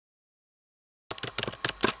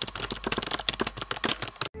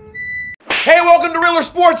Hey, welcome to Realer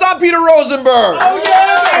Sports. I'm Peter Rosenberg. Oh,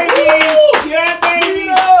 yeah, baby. Yeah, baby. We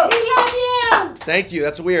love you. Thank you.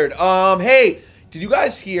 That's weird. Hey, did you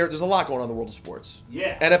guys hear? There's a lot going on in the world of sports.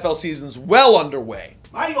 Yeah. NFL season's well underway.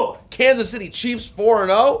 My lord. Kansas City Chiefs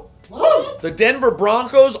 4-0. What? The Denver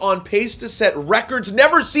Broncos on pace to set records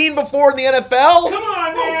never seen before in the NFL. Come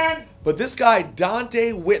on, man. But this guy,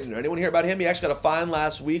 Dante Whitner, anyone hear about him? He actually got a fine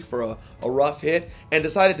last week for a rough hit and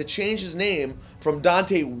decided to change his name from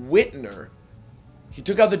Dante Whitner. He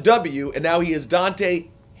took out the W, and now he is Dante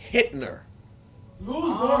Hittner.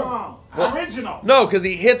 Loser. Original. No, because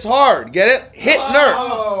he hits hard. Get it? Hittner.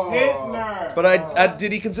 Oh. Hittner. But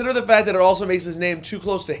did he consider the fact that it also makes his name too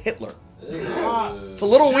close to Hitler? It's a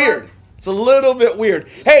little weird. It's a little bit weird.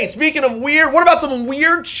 Hey, speaking of weird, what about some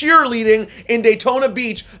weird cheerleading in Daytona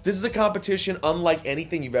Beach? This is a competition unlike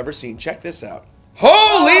anything you've ever seen. Check this out.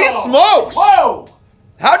 Holy smokes! Whoa!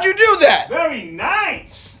 How'd you do that? Very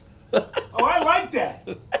nice. Oh, I like that.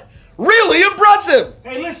 Really impressive!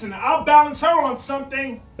 Hey, listen, I'll balance her on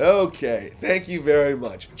something. Okay, thank you very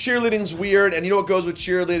much. Cheerleading's weird, and you know what goes with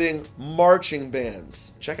cheerleading? Marching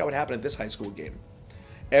bands. Check out what happened at this high school game.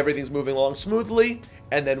 Everything's moving along smoothly,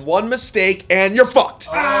 and then one mistake, and you're fucked.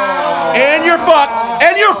 Oh. And you're fucked,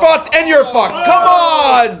 and you're fucked, and you're fucked. Come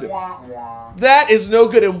on! That is no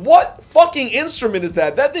good. And what fucking instrument is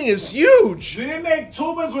that? That thing is huge. Do they make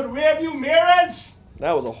tubas with rear view mirrors?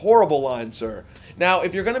 That was a horrible line, sir. Now,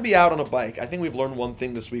 if you're going to be out on a bike, I think we've learned one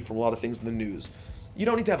thing this week from a lot of things in the news. You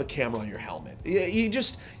don't need to have a camera on your helmet. You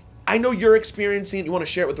just, I know you're experiencing it, you want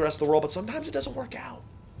to share it with the rest of the world, but sometimes it doesn't work out.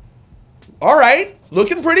 All right,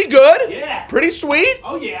 looking pretty good. Yeah. Pretty sweet.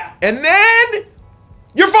 Oh, yeah. And then,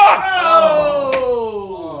 you're fucked!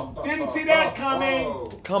 Oh! Didn't see that coming.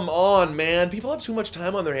 Come on, man. People have too much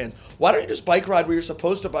time on their hands. Why don't you just bike ride where you're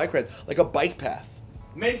supposed to bike ride, like a bike path?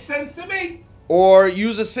 Makes sense to me. Or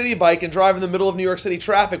use a city bike and drive in the middle of New York City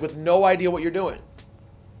traffic with no idea what you're doing.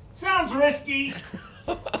 Sounds risky.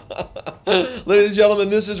 Ladies and gentlemen,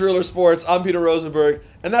 this is Realer Sports. I'm Peter Rosenberg,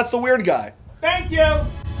 and that's the weird guy. Thank you.